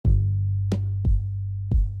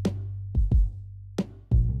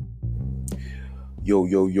Yo,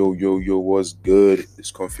 what's good?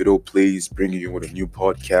 It's Confido Plays bringing you with a new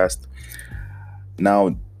podcast.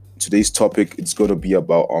 Now, today's topic it's going to be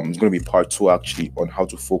about it's going to be part two actually on how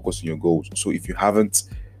to focus on your goals. So if you haven't,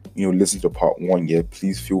 listened to part one yet,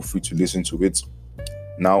 please feel free to listen to it.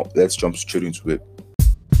 Now, let's jump straight into it.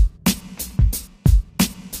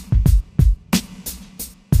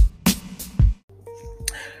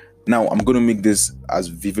 Now, I'm going to make this as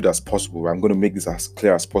vivid as possible. I'm going to make this as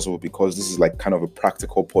clear as possible because this is like kind of a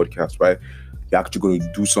practical podcast, right? You're actually going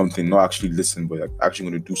to do something, not actually listen, but you're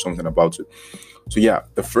actually going to do something about it. So, yeah,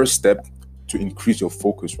 the first step to increase your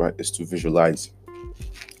focus, right, is to visualize.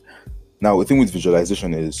 Now, the thing with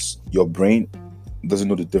visualization is your brain doesn't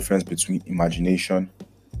know the difference between imagination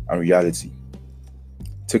and reality.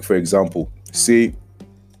 Take, for example, say,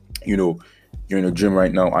 you know, you're in a dream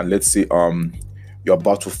right now, and let's say you're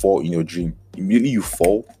about to fall in your dream. Immediately you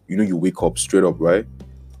fall, you wake up straight up, right?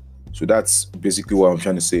 So that's basically what I'm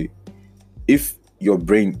trying to say. If your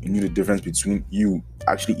brain knew the difference between you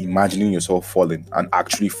actually imagining yourself falling and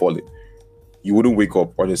actually falling, you wouldn't wake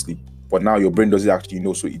up, honestly. But now your brain doesn't actually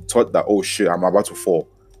know. So it thought that, oh shit, I'm about to fall,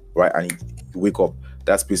 right? And you wake up.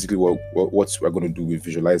 That's basically what we're going to do with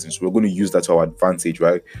visualizing. So we're going to use that to our advantage,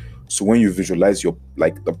 right? So when you visualize your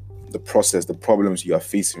the process, the problems you are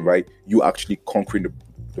facing, right? You actually conquering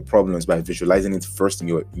the problems by visualizing it first in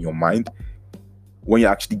your mind. When you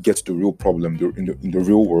actually get to the real problem in the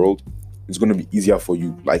real world, it's going to be easier for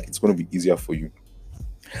you. Like it's going to be easier for you.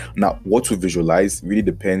 Now, what to visualize really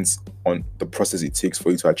depends on the process it takes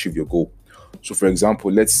for you to achieve your goal. So, for example,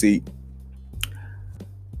 let's say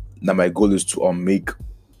that my goal is to make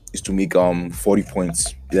 40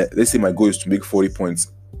 points. Let's say my goal is to make 40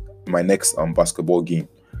 points in my next basketball game.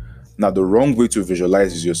 Now, the wrong way to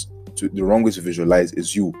visualize is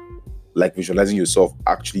you like visualizing yourself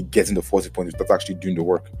actually getting the 40 points without actually doing the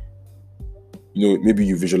work. Maybe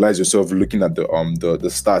you visualize yourself looking at the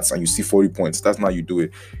stats and you see 40 points. That's not how you do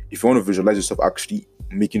it. If you want to visualize yourself actually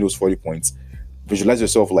making those 40 points, visualize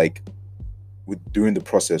yourself like with during the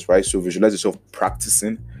process, right? So visualize yourself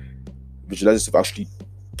practicing, visualize yourself actually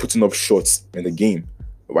putting up shots in the game,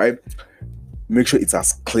 right? Make sure it's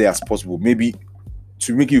as clear as possible. Maybe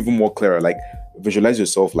to make it even more clearer, like visualize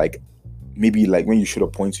yourself like maybe like when you shoot a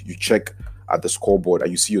point, you check at the scoreboard and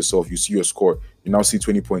you see yourself, you see your score, you now see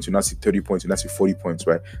 20 points, you now see 30 points, you now see 40 points,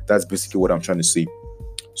 right? That's basically what I'm trying to say.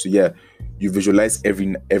 So yeah, you visualize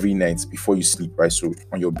every night before you sleep, right? So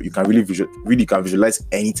you can really can visualize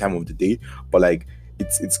any time of the day, but like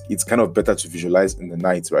it's kind of better to visualize in the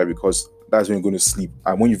night, right? Because that's when you're going to sleep.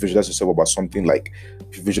 And when you visualize yourself about something, like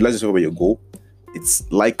if you visualize yourself about your goal,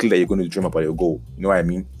 it's likely that you're going to dream about your goal. You know what I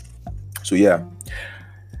mean? So yeah.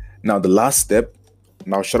 Now the last step.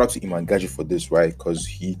 Now shout out to Iman Gaji for this, right? Because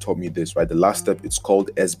he taught me this, right? The last step, it's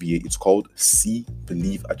called SBA. It's called See,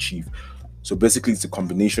 Believe, Achieve. So basically, it's a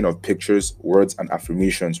combination of pictures, words, and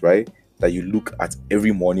affirmations, right? That you look at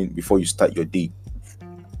every morning before you start your day.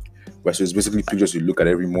 Right? So it's basically pictures you look at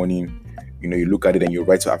every morning. You look at it and you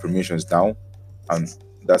write your affirmations down, and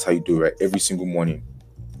that's how you do it, right? Every single morning,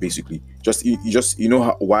 basically.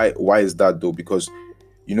 Why is that though? Because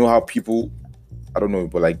you know how people, I don't know,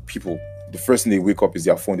 but like people, the first thing they wake up is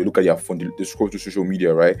their phone. They look at their phone. They scroll through social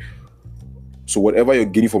media, right? So whatever you're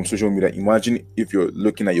getting from social media, imagine if you're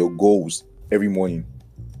looking at your goals every morning.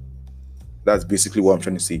 That's basically what I'm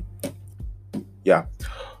trying to say. Yeah.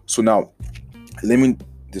 So now, let me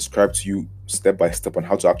describe to you step by step on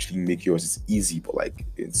how to actually make yours. It's easy, but like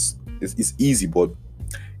it's easy, but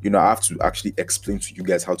I have to actually explain to you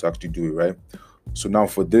guys how to actually do it, right? So now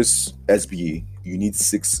for this SBA, you need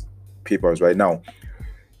 6 papers right now.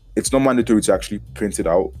 It's not mandatory to actually print it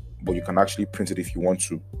out, but you can actually print it if you want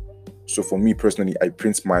to. So for me personally, I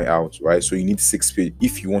print mine out, right? So you need 6 pages.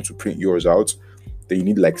 If you want to print yours out, then you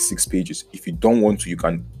need like 6 pages. If you don't want to, you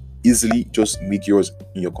can easily just make yours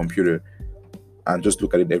in your computer and just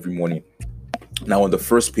look at it every morning. Now on the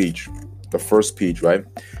first page, right?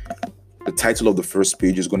 The title of the first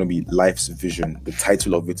page is going to be Life's Vision. The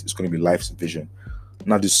title of it is going to be Life's Vision.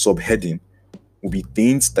 Now the subheading will be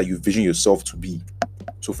things that you vision yourself to be.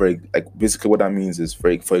 So for like basically what that means is for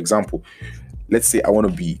example, let's say I want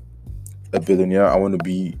to be a billionaire. I want to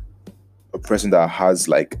be a person that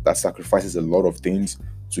sacrifices a lot of things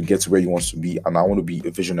to get to where he wants to be, and I want to be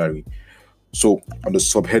a visionary. So on the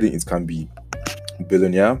subheading, it can be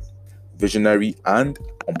billionaire, visionary, and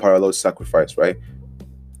unparalleled sacrifice, right?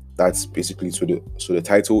 That's basically so the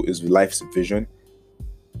title is Life's Vision.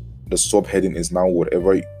 The subheading is now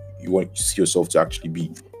whatever you want to see yourself to actually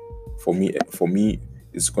be. For me,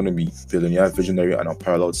 it's going to be billionaire, visionary, and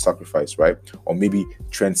unparalleled sacrifice, right? Or maybe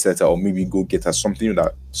trendsetter, or maybe go getter, something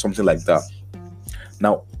like that.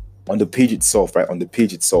 Now, on the page itself, right? On the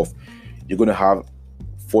page itself, you're going to have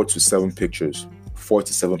 4 to 7 pictures. 4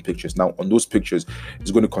 to 7 pictures. Now, on those pictures,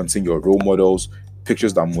 it's going to contain your role models,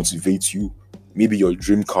 pictures that motivate you, maybe your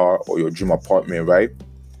dream car or your dream apartment, right?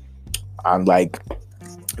 And like,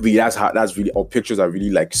 really, that's really, or pictures that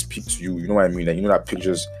really like speak to you. You know what I mean? Like, you know that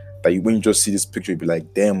pictures that when you just see this picture, you'd be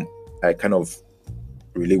like, damn, I kind of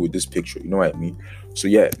relate with this picture. You know what I mean? So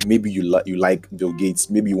yeah, maybe you like Bill Gates.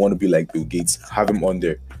 Maybe you want to be like Bill Gates. Have him on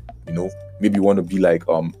there. You know, maybe you want to be like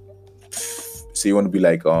say you want to be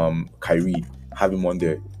like Kyrie. Have him on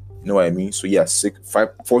there. You know what I mean? So yeah,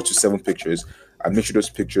 4 to 7 pictures, and make sure those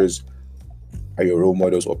pictures are your role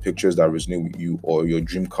models or pictures that resonate with you, or your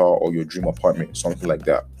dream car or your dream apartment, something like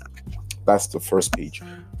that. That's the first page.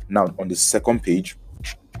 Now on the second page,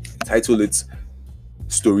 title it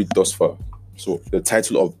Story Thus Far. So the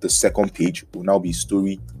title of the second page will now be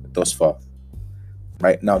Story Thus Far.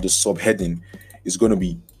 Right now, the subheading is going to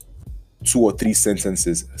be 2 or 3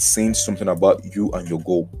 sentences saying something about you and your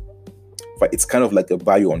goal. But it's kind of like a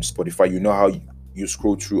bio on Spotify. You know how you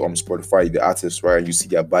scroll through on Spotify, the artists, right? You see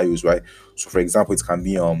their bios, right? So for example, it can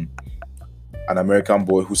be an American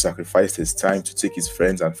boy who sacrificed his time to take his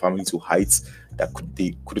friends and family to heights that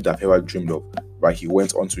they couldn't have ever dreamed of, right? He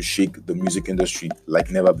went on to shake the music industry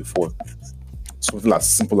like never before. Something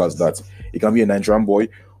as simple as that. It can be a Nigerian boy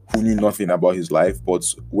who knew nothing about his life, but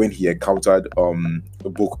when he encountered a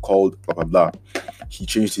book called blah blah blah, he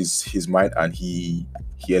changed his mind and he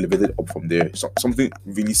elevated up from there. So, something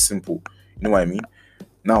really simple. You know what I mean?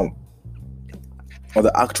 Now, on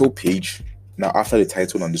the actual page, now after the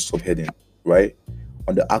title and the subheading, right?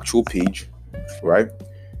 On the actual page, right?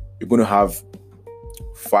 You're going to have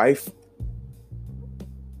 5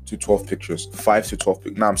 to 12 pictures. 5 to 12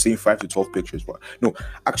 pictures. Now I'm saying 5 to 12 pictures, but no,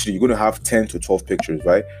 actually you're going to have 10 to 12 pictures,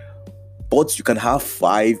 right? But you can have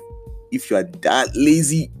 5 if you are that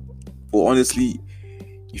lazy, or honestly,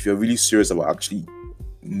 if you're really serious about actually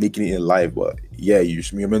making it in life. But yeah,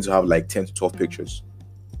 you're meant to have like 10 to 12 pictures.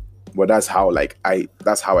 But that's how I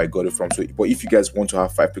got it from. So, but if you guys want to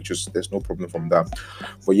have 5 pictures, there's no problem from that.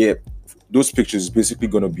 But yeah, those pictures is basically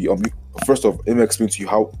going to be first off, let me explain to you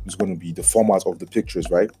how it's going to be, the format of the pictures,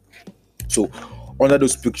 right? So under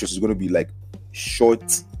those pictures is going to be like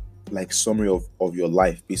short, like summary of your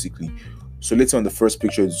life, basically. So let's say on the first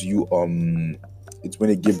picture it's you, it's when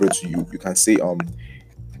they give birth to you. You can say a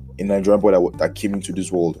Nigerian boy that came into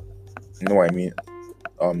this world. You know what I mean?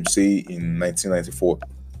 Say in 1994,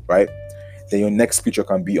 right? Then your next picture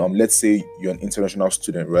can be let's say you're an international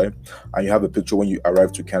student, right? And you have a picture when you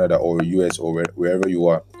arrive to Canada or US or wherever you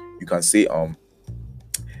are. You can say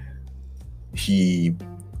he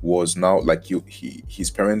was now like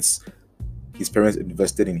his parents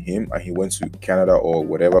invested in him and he went to Canada or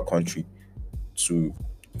whatever country to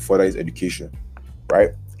further his education,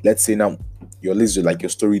 right? Let's say now your list is like your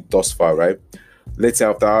story thus far, right? Let's say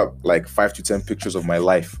after like 5 to 10 pictures of my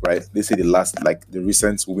life, right? Let's say the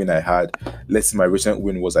recent win I had. Let's say my recent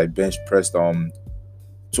win was I bench pressed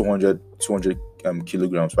 200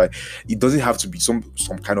 kilograms, right? It doesn't have to be some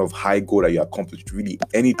kind of high goal that you accomplished. Really,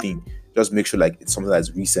 anything. Just make sure like it's something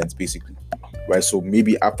that's recent, basically, right? So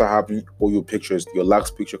maybe after having all your pictures, your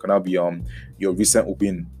last picture can now be your recent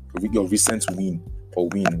win,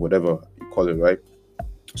 whatever you call it, right?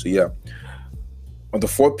 So yeah. On the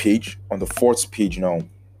fourth page now,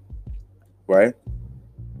 right?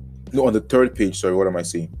 No, on the third page. Sorry, what am I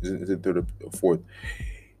saying? Is it third or fourth?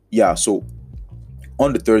 Yeah. So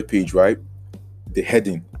on the third page, right? The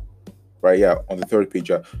heading, right? Yeah. On the third page,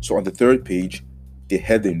 yeah. So on the third page, the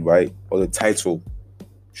heading, right, or the title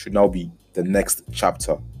should now be the next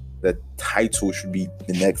chapter. The title should be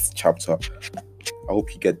the next chapter. I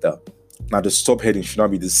hope you get that. Now the subheading should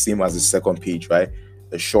not be the same as the second page, right?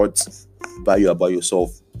 A short bio about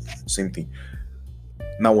yourself, same thing.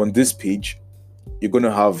 Now on this page, you're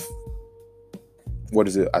gonna have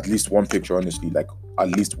at least one picture, honestly, like at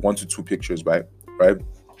least 1 to 2 pictures, right?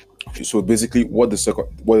 So basically,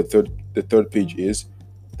 the third page is,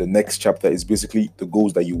 the next chapter is basically the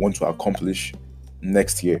goals that you want to accomplish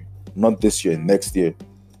next year, not this year, next year,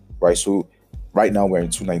 right? So right now we're in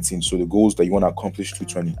 2019, so the goals that you want to accomplish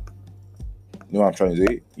 2020. You know what I'm trying to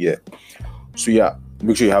say? Yeah. So yeah,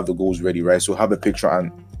 make sure you have the goals ready, right? So have a picture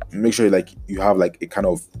and make sure like you have like a kind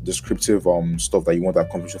of descriptive stuff that you want to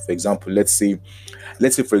accomplish. For example, let's say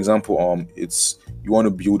for example it's you want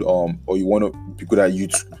to build or you want to be good at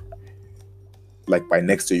YouTube. Like by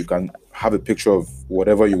next year, you can have a picture of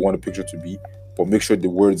whatever you want a picture to be, but make sure the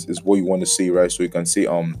words is what you want to say, right? So you can say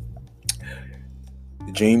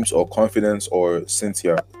James or Confidence or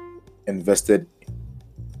Cynthia invested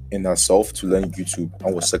in herself to learn YouTube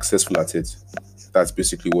and was successful at it. That's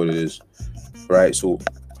basically what it is, right? So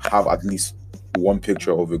have at least one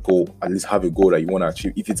picture of a goal. At least have a goal that you want to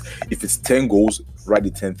achieve. If it's 10 goals, write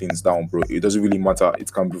the 10 things down, bro. It doesn't really matter.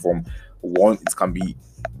 It can be from one. It can be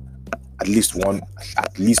at least one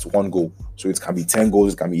goal. So it can be 10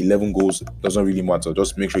 goals. It can be 11 goals. It doesn't really matter.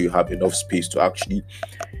 Just make sure you have enough space to actually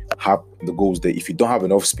have the goals there. If you don't have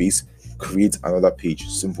enough space, create another page.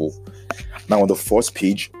 Simple. Now on the fourth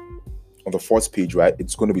page, right,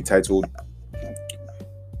 it's going to be titled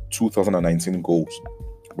 2019 goals,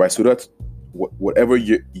 right? So that whatever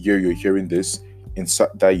year you're hearing this,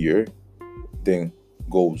 insert that year, then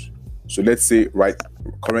goals. So let's say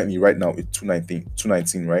currently right now it's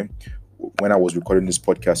 219, right? When I was recording this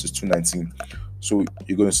podcast, it's 219. So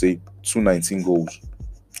you're going to say 219 goals.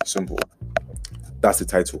 Simple. That's the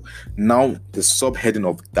title. Now the subheading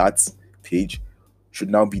of that page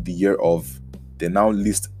should now be the year of. They now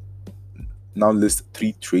list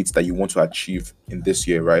 3 traits that you want to achieve in this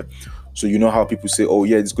year, right? So you know how people say, oh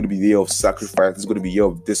yeah, it's going to be the year of sacrifice, it's going to be year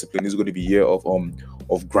of discipline, it's going to be year of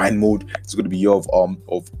grind mode, it's going to be year of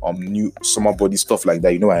new summer body, stuff like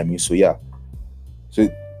that. You know what I mean? So yeah, so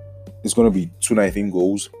it's going to be 219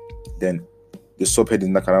 goals. Then the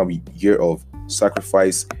subheading that can now be year of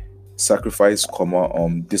sacrifice,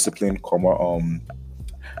 discipline,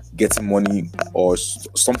 getting money or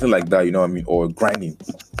something like that. You know what I mean? Or grinding.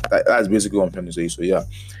 That's basically what I'm trying to say. So yeah,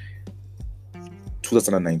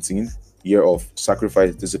 2019, year of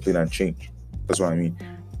sacrifice, discipline, and change. That's what I mean.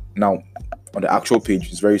 Now, on the actual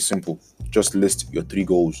page, it's very simple. Just list your 3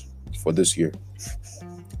 goals for this year.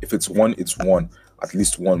 If it's one, it's one. At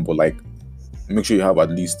least one. But like, make sure you have at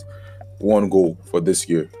least one goal for this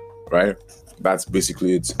year, right? That's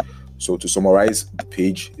basically it. So to summarize the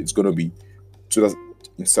page, it's going to be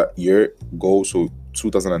insert year goal. So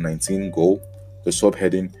 2019 goal. The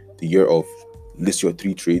subheading, the year of, list your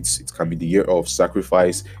 3 traits. It can be the year of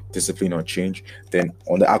sacrifice, discipline, or change. Then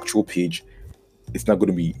on the actual page, it's not going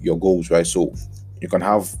to be your goals, right? So you can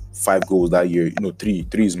have 5 goals that year. You know, 3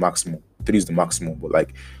 is maximum. 3 is the maximum. But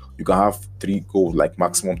like, you can have 3 goals, like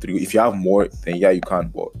maximum 3. If you have more, then yeah, you can.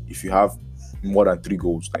 But if you have more than 3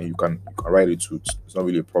 goals, then you can write it too. It's not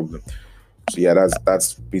really a problem. So yeah,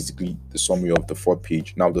 that's basically the summary of the 4th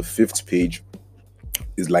page. Now the 5th page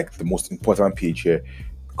is like the most important page here,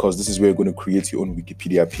 because this is where you're going to create your own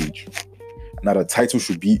Wikipedia page. Now the title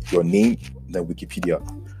should be your name, then Wikipedia,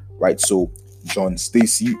 right? So John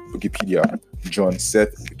Stacy Wikipedia, John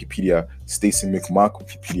Seth Wikipedia, Stacy McMark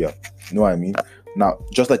Wikipedia. You know what I mean? Now,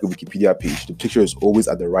 just like a Wikipedia page, the picture is always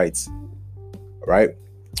at the right, right?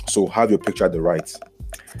 So have your picture at the right.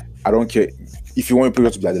 I don't care if you want your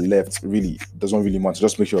picture to be at the left. Really, it doesn't really matter.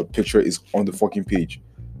 Just make sure your picture is on the fucking page,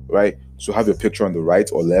 right? So have your picture on the right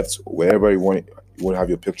or left, wherever you want to have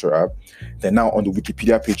your picture at. Then now on the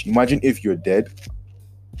Wikipedia page, imagine if you're dead.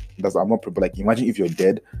 I'm not prepared. Like, imagine if you're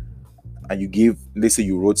dead and you gave, let's say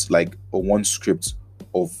you wrote like a one script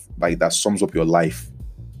of like that sums up your life,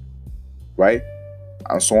 right?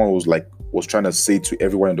 And someone was trying to say to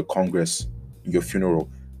everyone in the Congress in your funeral.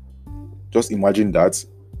 Just imagine that.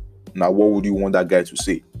 Now, what would you want that guy to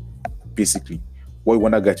say? Basically, what you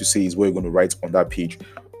want that guy to say is what you're going to write on that page.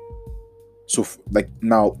 So, like,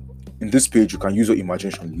 now, in this page, you can use your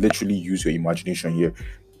imagination. Literally use your imagination here.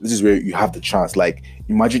 This is where you have the chance. Like,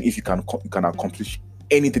 imagine if you can accomplish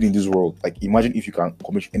anything in this world. Like, imagine if you can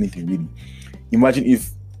accomplish anything, really. Imagine if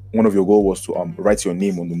one of your goals was to write your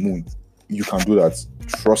name on the moon. You can do that.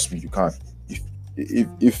 Trust me, you can.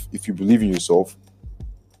 If you believe in yourself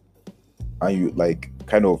and you like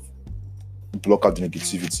kind of block out the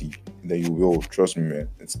negativity, then you will. Trust me, man.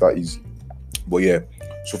 It's that easy. But yeah,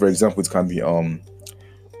 so for example, it can be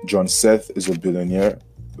John Seth is a billionaire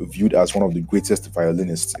viewed as one of the greatest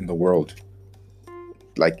violinists in the world.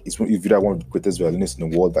 Like, he's viewed as one of the greatest violinists in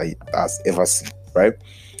the world that he has ever seen, right?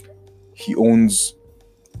 He owns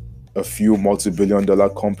a few multi-billion-dollar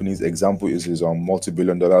companies. Example is his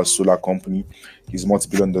multi-billion-dollar solar company, his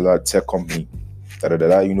multi-billion-dollar tech company.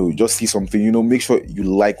 You know, just see something, you know, make sure you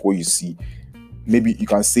like what you see. Maybe you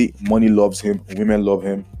can say money loves him, women love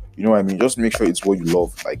him. You know what I mean? Just make sure it's what you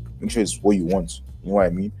love. Like, make sure it's what you want. You know what I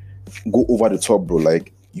mean? Go over the top, bro.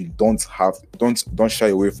 Like, you don't shy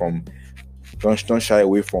away from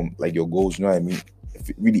like your goals. You know what I mean? If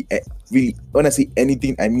it really when I say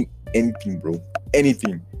anything, I mean anything, bro.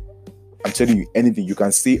 Anything. I'm telling you, anything. You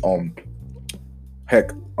can say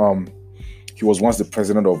heck, he was once the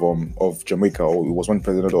president of Jamaica, or he was one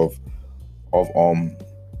president of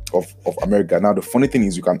America. Now the funny thing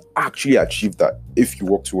is, you can actually achieve that if you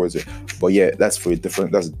work towards it. But yeah, that's a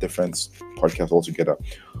different podcast altogether.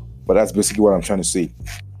 But that's basically what I'm trying to say.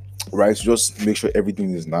 right? So just make sure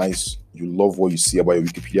everything is nice. You love what you see about your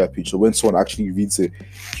Wikipedia page. So when someone actually reads it,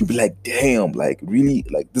 you'll be like, damn, like really,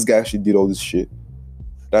 like this guy actually did all this shit.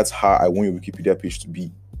 That's how I want your Wikipedia page to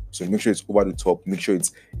be. So make sure it's over the top. Make sure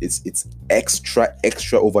it's extra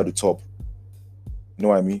over the top. You know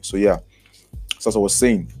what I mean? So yeah. So as I was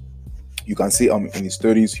saying, you can say in his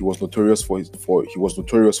 30s he was notorious for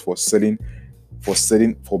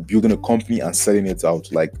building a company and selling it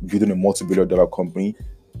out, like building a multi-billion dollar company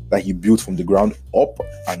that he built from the ground up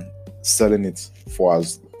and selling it for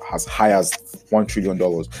as high as $1 trillion.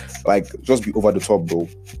 Like, just be over the top, bro.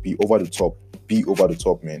 Be over the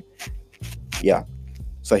top, man. Yeah.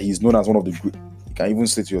 So he's known as one of the great. You can even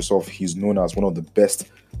say to yourself, he's known as one of the best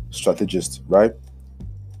strategists, right?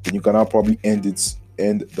 Then you can now probably end the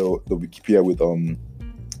Wikipedia with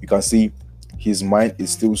you can see his mind is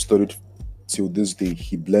still studied till this day.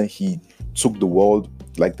 He took the world,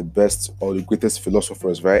 like the best or the greatest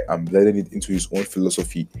philosophers, right, and blended it into his own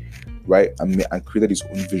philosophy, right, and created his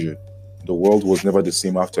own vision. The world was never the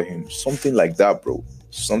same after him. Something like that, bro.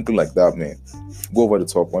 Something like that, man. Go over the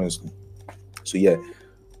top, honestly. So yeah,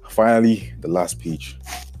 finally the last page.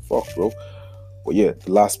 Fuck, bro. But yeah,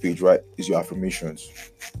 the last page, right, is your affirmations.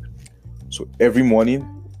 So every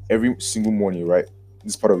single morning, right,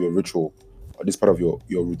 this part of your ritual or this part of your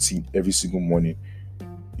routine, every single morning,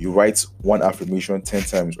 you write one affirmation 10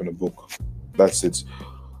 times on a book. That's it.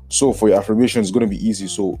 So for your affirmation, it's going to be easy.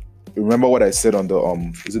 So remember what I said on the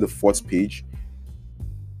is it the fourth page?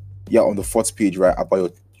 Yeah, on the fourth page, right,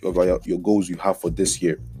 about your goals you have for this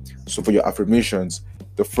year. So for your affirmations,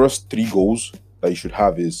 the first 3 goals that you should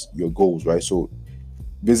have is your goals, right? So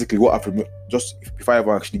basically, just before I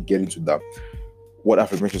ever actually get into that, what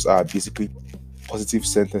affirmations are basically positive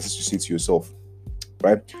sentences you say to yourself,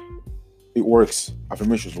 right? It works.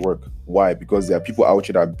 Affirmations work. Why? Because there are people out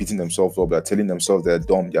here that are beating themselves up, that are telling themselves they're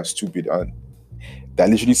dumb, they're stupid, and they're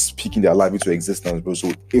literally speaking their life into existence, bro.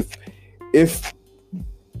 So if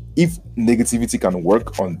negativity can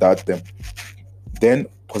work on that, then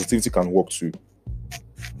positivity can work too.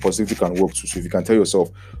 So if you can tell yourself,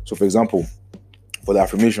 so for example, for the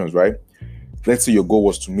affirmations, right? Let's say your goal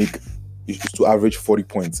was to average 40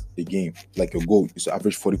 points a game. Like your goal is to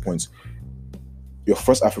average 40 points. Your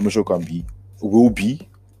first affirmation will be,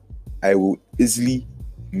 I will easily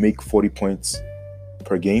make 40 points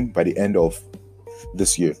per game by the end of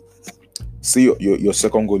this year. Say your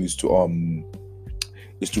second goal is to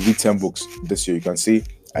read 10 books this year. You can say,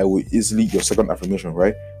 I will easily, your second affirmation,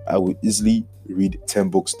 right? I will easily read 10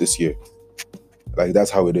 books this year. Like,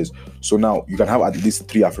 that's how it is. So now you can have at least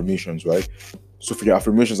 3 affirmations, right? So for your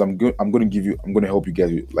affirmations, I'm going to help you get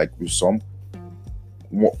with some.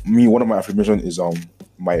 One of my affirmations is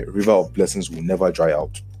my river of blessings will never dry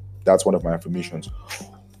out. That's one of my affirmations.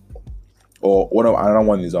 Or another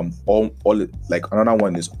one is all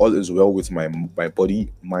is well with my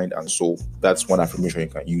body, mind, and soul. That's one affirmation you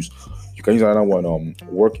can use. You can use another one.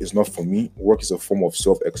 Work is not for me. Work is a form of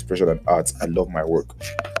self-expression and art. I love my work.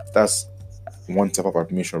 That's one type of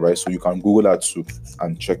affirmation, right? So you can Google that too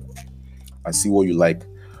and check and see what you like.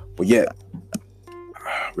 But yeah,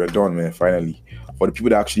 we're done, man. Finally, for the people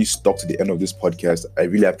that actually stuck to the end of this podcast, I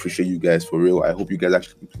really appreciate you guys, for real. I hope you guys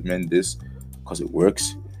actually implement this because it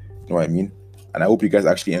works. You know what I mean? And I hope you guys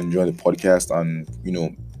actually enjoy the podcast. And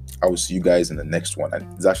I will see you guys in the next one. And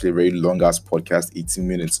it's actually a very long ass podcast, 18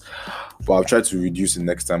 minutes, but I'll try to reduce it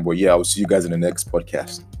next time. But yeah, I will see you guys in the next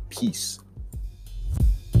podcast. Peace.